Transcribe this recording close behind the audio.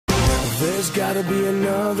There's gotta be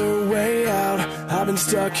another way out. I've been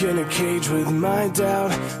stuck in a cage with my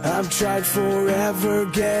doubt. I've tried forever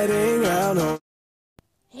getting out of.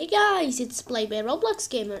 Hey guys, it's Play by Roblox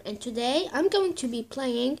Gamer, and today I'm going to be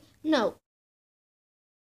playing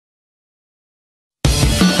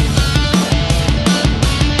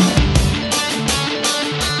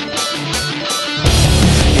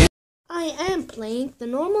I am playing the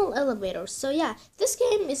normal elevator. So yeah, this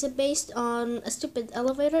game is based on a stupid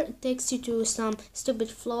elevator. It takes you to some stupid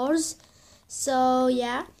floors. So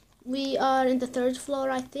yeah, we are in the 3rd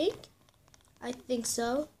floor, I think. I think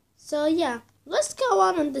so. So yeah, let's go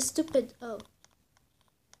on the stupid... Oh.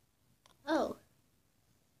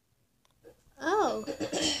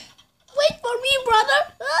 Wait for me,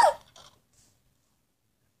 brother! Ah!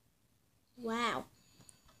 Wow.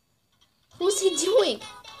 Who's he doing?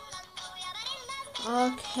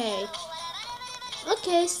 Okay,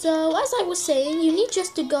 so as I was saying, you need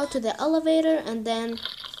just to go to the elevator and then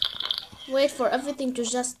wait for everything to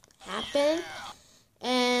just happen.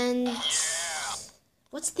 And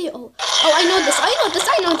what's the... Oh, I know this.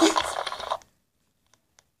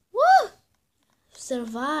 Woo!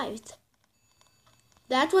 Survived.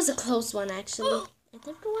 That was a close one, actually. And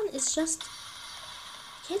everyone is just...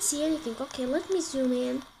 Can't see anything. Okay, let me zoom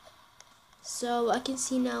in so I can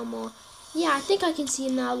see now more. Yeah, I think I can see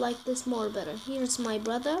now like this more better. Here's my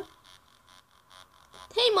brother.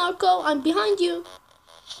 Hey Marco, I'm behind you.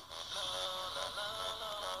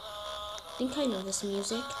 I think I know this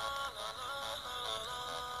music.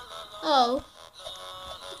 Oh,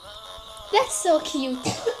 that's so cute.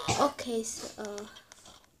 Okay, so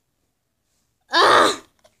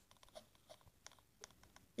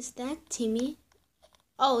is that Timmy?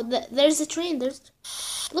 Oh, there's a train. Look.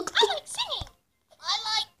 I like singing. I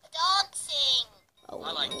like dancing. Oh,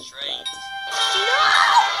 I like trains.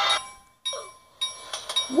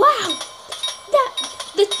 No! Wow!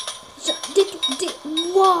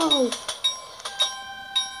 Wow!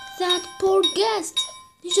 That poor guest.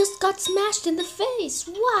 He just got smashed in the face.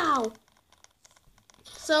 Wow!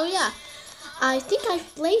 So yeah, I think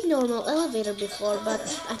I've played normal elevator before, but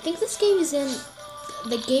I think this game is in...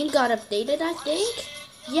 The game got updated, I think.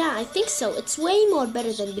 Yeah, I think so. It's way more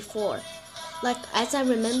better than before. Like, as I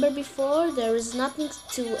remember before, there is nothing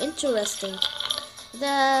too interesting.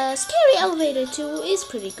 The scary elevator too is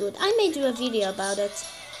pretty good. I may do a video about it.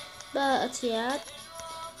 But yeah,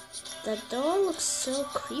 the door looks so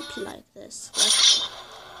creepy like this. Like,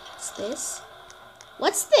 what's this?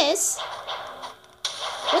 What's this?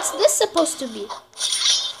 What's this supposed to be?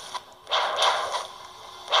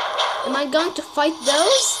 Am I going to fight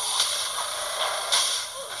those?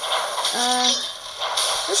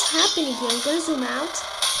 What's happening here? I'm gonna zoom out.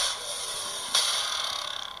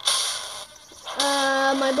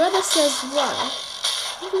 My brother says run.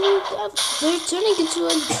 They're turning into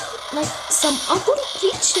like some ugly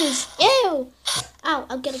creatures. Ew! Ow,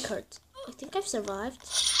 I'm getting hurt. I think I've survived.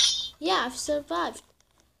 Yeah, I've survived.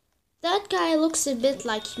 That guy looks a bit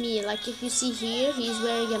like me. Like if you see here, he's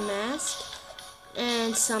wearing a mask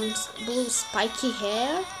and some blue spiky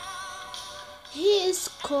hair. He is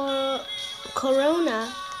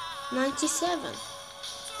Corona 97.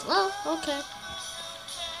 Oh, okay.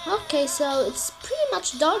 Okay, so it's pretty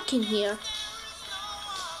much dark in here.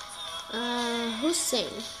 Who's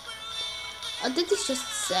saying? Did he just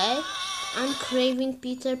say? I'm craving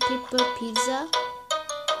Peter Pepper pizza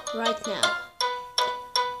right now.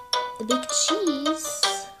 The big cheese.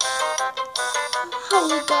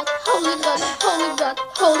 Holy God, holy God, holy God,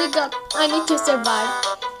 holy God. I need to survive.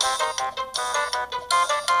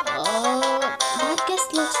 Oh, that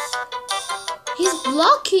guest looks... He's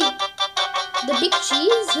blocking the big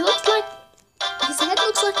cheese. He looks like... His head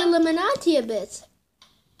looks like Illuminati a bit.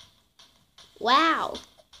 Wow.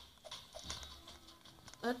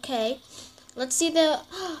 Okay. Let's see the...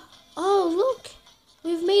 Oh, look.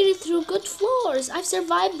 We've made it through good floors. I've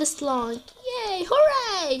survived this long. Yay,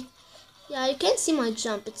 hooray! Yeah, you can't see my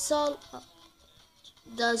jump. It's all...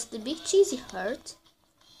 Does the big cheesy hurt?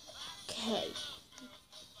 Okay.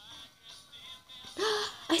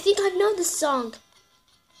 I think I know this song.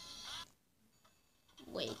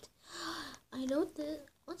 Wait. I know this.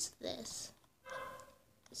 What's this?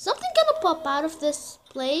 Is something gonna pop out of this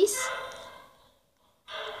place?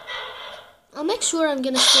 I'll make sure I'm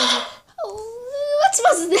gonna stay here. Oh, what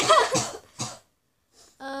was that?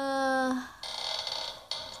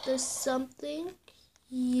 There's something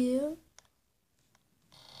here.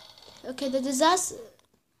 Okay, the disaster.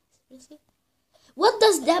 What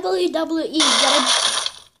does WWE get?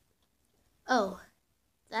 Oh,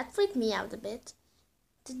 that freaked me out a bit.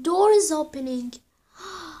 The door is opening.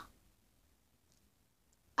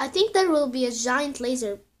 I think there will be a giant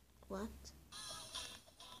laser. What?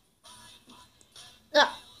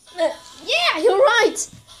 Yeah, you're right.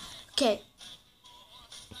 Okay.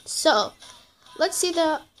 So, let's see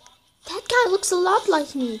the... That guy looks a lot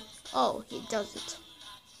like me. Oh, he doesn't.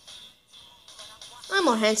 I'm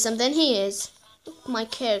more handsome than he is. Look at my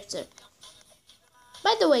character.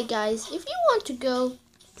 By the way, guys, if you want to go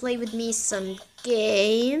play with me some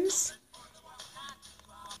games,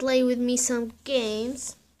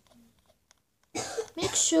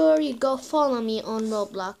 make sure you go follow me on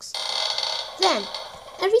Roblox. Then,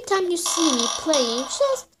 every time you see me playing,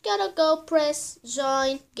 just gotta go press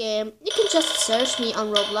join game. You can just search me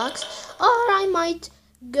on Roblox, or I might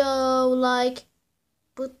go like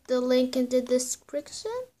put the link in the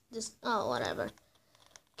description. Just whatever.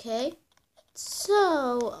 Okay.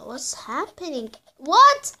 So what's happening?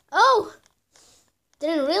 What? Oh,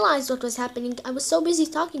 didn't realize what was happening. I was so busy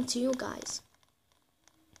talking to you guys.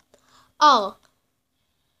 Oh,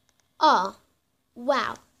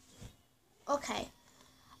 wow. Okay,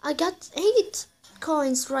 I got 8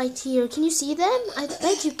 coins right here. Can you see them? I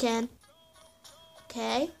bet you can.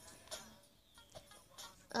 Okay.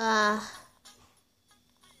 My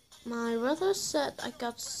brother said I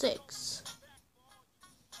got 6.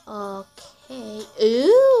 Okay.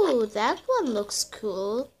 Ooh, that one looks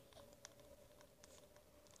cool.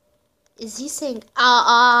 Is he saying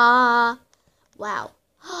wow. Oh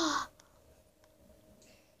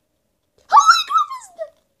my god, what's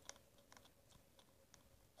that?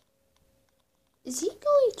 Is he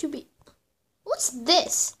going to be... What's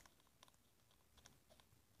this?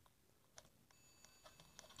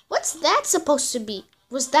 What's that supposed to be?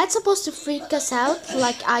 Was that supposed to freak us out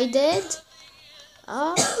like I did?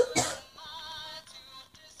 Oh.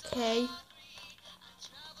 Okay.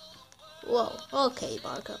 Whoa. Okay,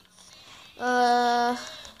 Marco.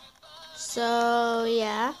 So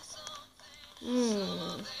yeah. Ew.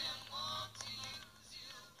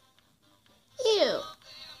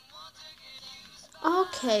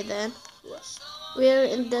 Okay then. We're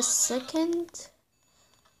in the second.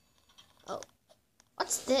 Oh.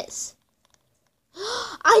 What's this?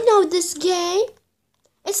 I know this game.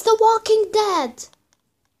 It's The Walking Dead.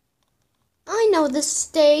 I know this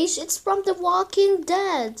stage. It's from The Walking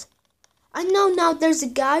Dead. I know now there's a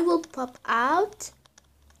guy will pop out.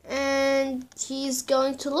 And he's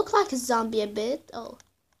going to look like a zombie a bit. Oh,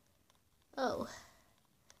 am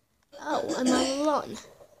I alone?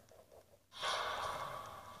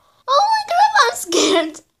 Oh my god, I'm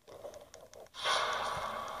scared.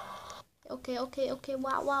 Okay.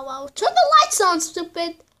 Wow. Turn the lights on,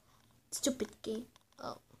 stupid game.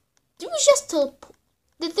 Oh, did we just teleport?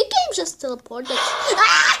 Did the game just teleport?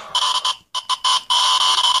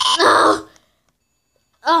 No!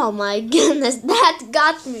 Oh my goodness, that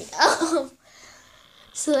got me. Oh.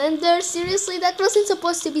 Slender, seriously, that wasn't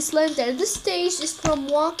supposed to be Slender. This stage is from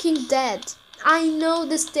Walking Dead. I know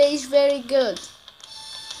the stage very good.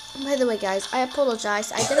 By the way, guys, I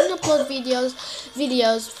apologize. I didn't upload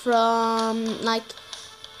videos from like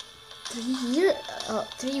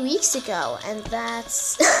 3 weeks ago, and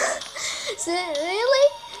that's really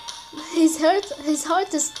his heart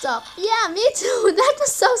to stop. Yeah, me too. That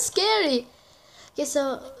was so scary. Okay,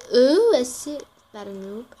 so I see that a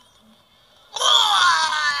noob.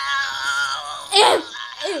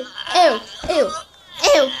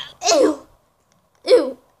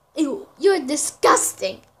 Ew, you're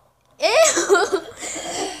disgusting. Ew,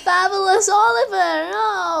 Fabulous Oliver,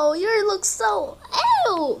 no, you look so,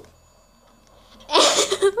 ew.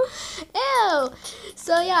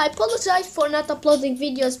 So yeah, I apologize for not uploading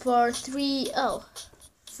videos for 3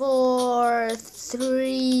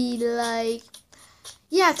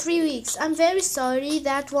 weeks. I'm very sorry.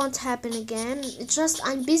 That won't happen again. It's just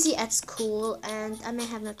I'm busy at school and I may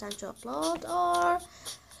have no time to upload, or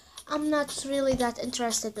I'm not really that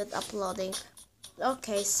interested with uploading.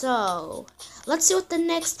 Okay, so let's see what the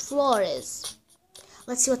next floor is.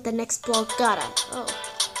 Let's see what the next floor got at.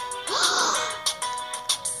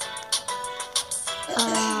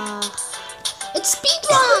 It's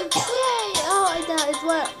speedrun! Yay! Oh, I died.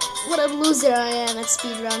 What a loser I am at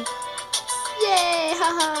speedrun. Yay!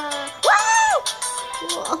 Haha! Wow!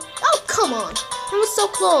 Oh, come on! I was so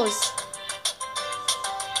close.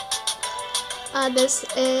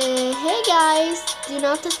 Hey guys, do you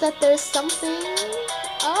notice that there's something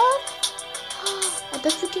up? I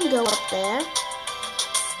bet we can go up there.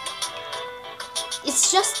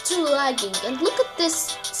 It's just too lagging. And look at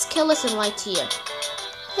this skeleton right here.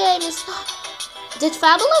 Hey, Miss. Did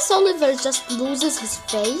Fabulous Oliver just loses his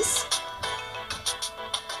face?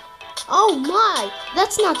 Oh my,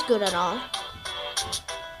 that's not good at all.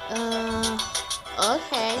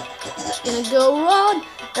 Okay. Just gonna go run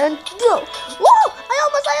and go. Whoa! I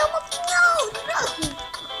almost. No!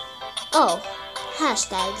 Oh,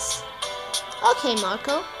 hashtags. Okay,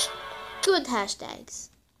 Marco. Good hashtags.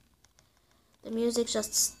 The music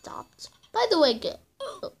just stopped. By the way,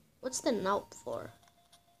 what's the note for?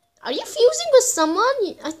 Are you fusing with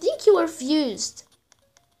someone? I think you were fused.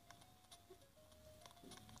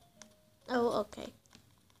 Oh, okay.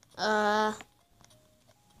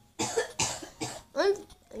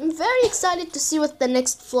 I'm very excited to see what the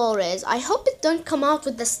next floor is. I hope it don't come out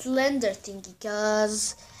with the slender thingy,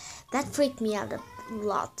 because that freaked me out a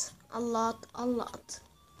lot. A lot.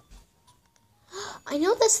 I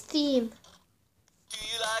know this theme. Do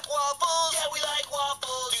you like waffles? Yeah, we like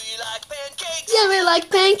waffles. Do you like pancakes? Yeah, we like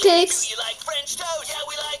pancakes. Do you like French toast? Yeah,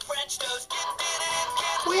 we like French toast.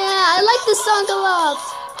 Yeah, I like this song a lot.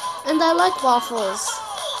 And I like waffles.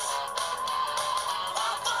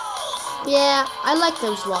 Yeah, I like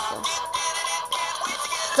those waffles.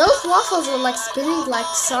 Those waffles are like spinning like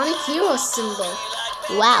Sonic Hero symbol.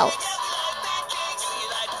 Wow.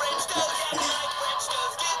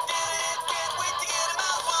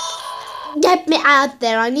 Get me out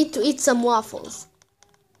there, I need to eat some waffles.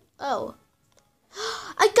 Oh.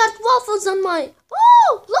 I got waffles on my...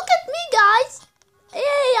 Oh, look at me, guys.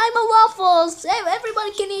 Hey, I'm a waffles. Hey,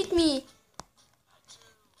 everybody can eat me.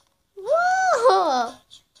 Whoa.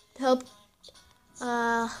 Hope.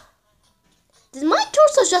 Did my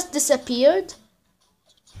torso just disappeared?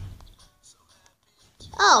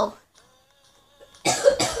 Oh.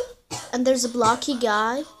 And there's a blocky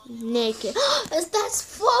guy, naked. That's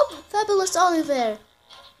Fabulous Oliver.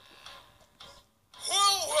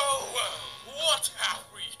 Whoa. What have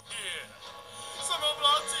we here? Some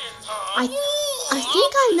Roblox in time. I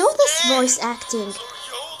think I know this voice acting. So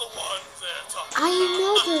you're the one they're talking I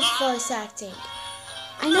know this voice acting.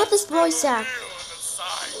 I know this voice act.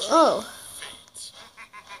 Oh.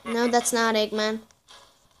 No, that's not Eggman.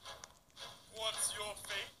 What's your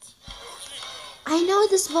fate? I know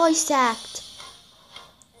this voice act.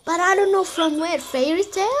 But I don't know from where. Fairy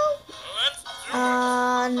Tale?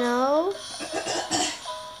 No.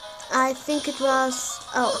 I think it was...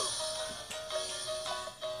 Oh.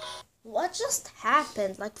 What just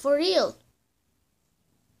happened? Like, for real?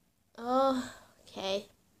 Oh, okay.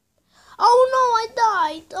 Oh no, I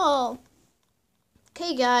died. Oh.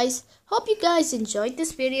 Okay, guys. Hope you guys enjoyed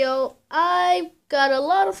this video. I got a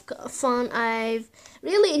lot of fun. I've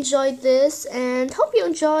really enjoyed this, and hope you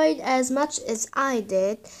enjoyed as much as I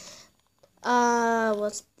did.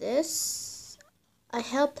 What's this? I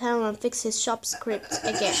helped Harold fix his shop script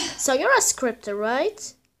again. So you're a scripter,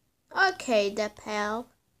 right? Okay, the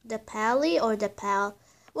pally or the pal,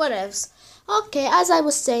 what else? Okay, as I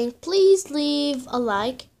was saying, please leave a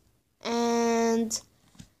like and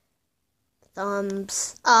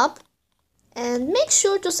thumbs up, and make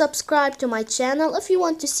sure to subscribe to my channel if you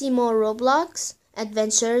want to see more Roblox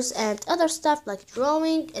adventures and other stuff like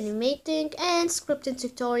drawing, animating, and scripting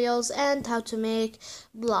tutorials and how to make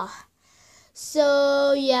blah.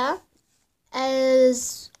 So yeah,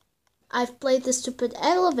 as I've played the stupid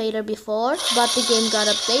elevator before, but the game got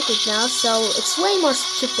updated now, so it's way more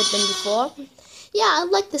stupid than before. Yeah, I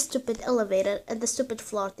like the stupid elevator and the stupid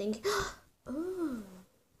floor thing.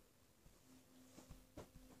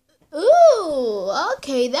 Ooh,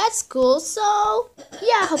 okay, that's cool. So,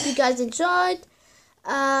 yeah, I hope you guys enjoyed.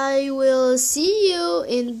 I will see you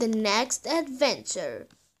in the next adventure.